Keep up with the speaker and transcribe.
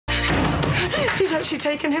He's actually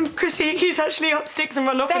taken him. Chrissie, he's actually up sticks and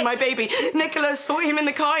run off with my baby. Nicholas saw him in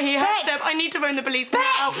the car. He had Seb. I need to phone the police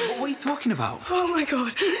now. What are you talking about? Oh, my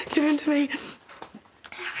God. Give him to me.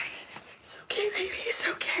 It's okay, baby. It's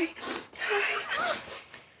okay.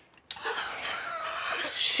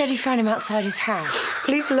 She said he found him outside his house.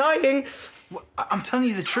 Well, he's lying. Well, I'm telling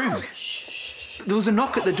you the truth. There was a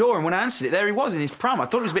knock at the door, and when I answered it, there he was in his pram. I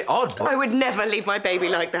thought it was a bit odd, but... I would never leave my baby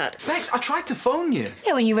like that. Bex, I tried to phone you.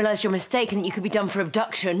 Yeah, when you realised your mistake and that you could be done for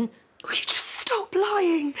abduction. Will you just stop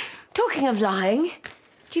lying? Talking of lying,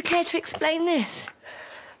 do you care to explain this?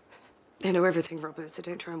 They know everything, Robert, so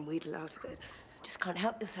don't try and wheedle out of it. Just can't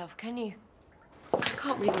help yourself, can you? I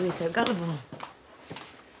can't believe we're so gullible.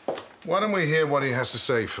 Why don't we hear what he has to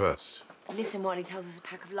say first? Listen while he tells us a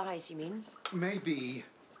pack of lies, you mean? Maybe,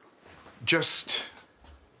 just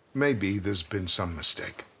maybe there's been some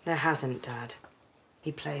mistake. There hasn't, Dad.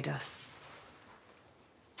 He played us.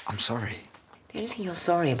 I'm sorry. The only thing you're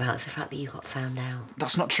sorry about is the fact that you got found out.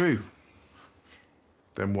 That's not true.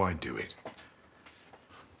 Then why do it?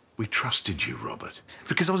 We trusted you, Robert.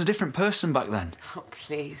 Because I was a different person back then. Oh,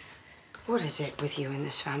 please. What is it with you in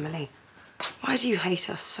this family? Why do you hate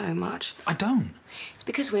us so much? I don't. It's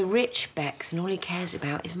because we're rich, Bex, and all he cares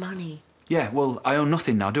about is money. Yeah, well, I own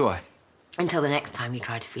nothing now, do I? Until the next time you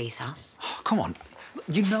try to fleece us. Oh, come on.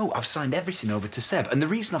 You know I've signed everything over to Seb, and the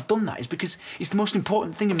reason I've done that is because it's the most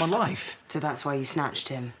important thing in my life. So that's why you snatched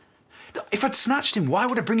him? If I'd snatched him, why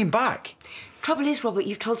would I bring him back? Trouble is, Robert,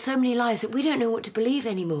 you've told so many lies that we don't know what to believe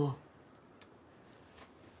anymore.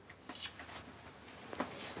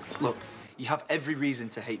 Look, you have every reason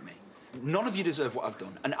to hate me. None of you deserve what I've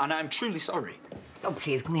done, and I'm truly sorry. Oh,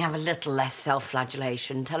 please, can we have a little less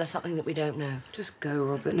self-flagellation? Tell us something that we don't know. Just go,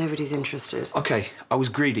 Robert. Nobody's interested. OK, I was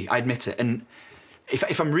greedy, I admit it, and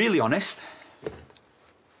if I'm really honest,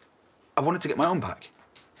 I wanted to get my own back.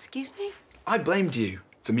 Excuse me? I blamed you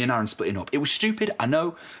for me and Aaron splitting up. It was stupid, I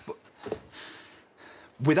know, but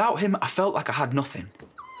without him, I felt like I had nothing.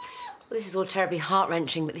 Well, this is all terribly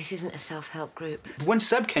heart-wrenching, but this isn't a self-help group. But when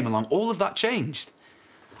Seb came along, all of that changed.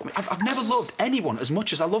 I mean, I've never loved anyone as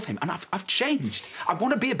much as I love him, and I've changed. I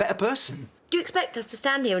want to be a better person. Do you expect us to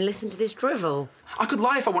stand here and listen to this drivel? I could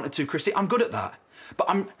lie if I wanted to, Chrissie. I'm good at that. But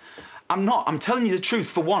I'm not. I'm telling you the truth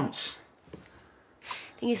for once.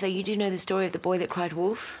 Thing is, though, you do know the story of the boy that cried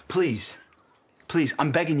wolf? Please. Please,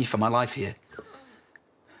 I'm begging you for my life here.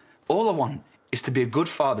 All I want is to be a good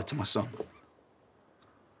father to my son.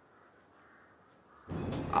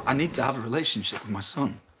 I need to have a relationship with my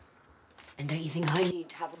son. And don't you think I need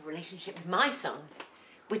to have a relationship with my son?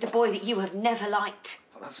 With the boy that you have never liked?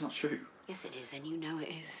 Oh, that's not true. Yes, it is, and you know it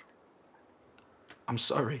is. I'm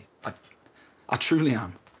sorry. I truly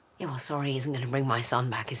am. Yeah, well, sorry isn't going to bring my son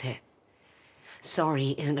back, is it?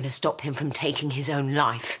 Sorry isn't going to stop him from taking his own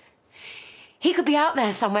life. He could be out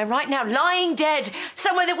there somewhere right now, lying dead,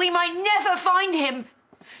 somewhere that we might never find him.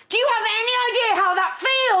 Do you have any idea how that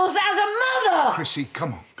feels as a mother? Chrissie,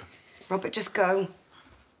 come on. Robert, just go.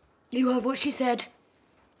 You heard what she said.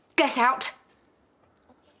 Get out.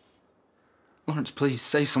 Lawrence, please,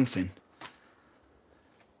 say something.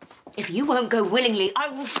 If you won't go willingly, I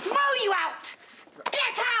will throw you out!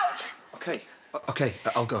 Get out! OK. OK,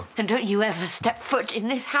 I'll go. And don't you ever step foot in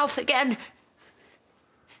this house again.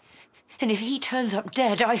 And if he turns up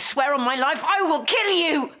dead, I swear on my life, I will kill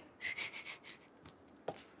you!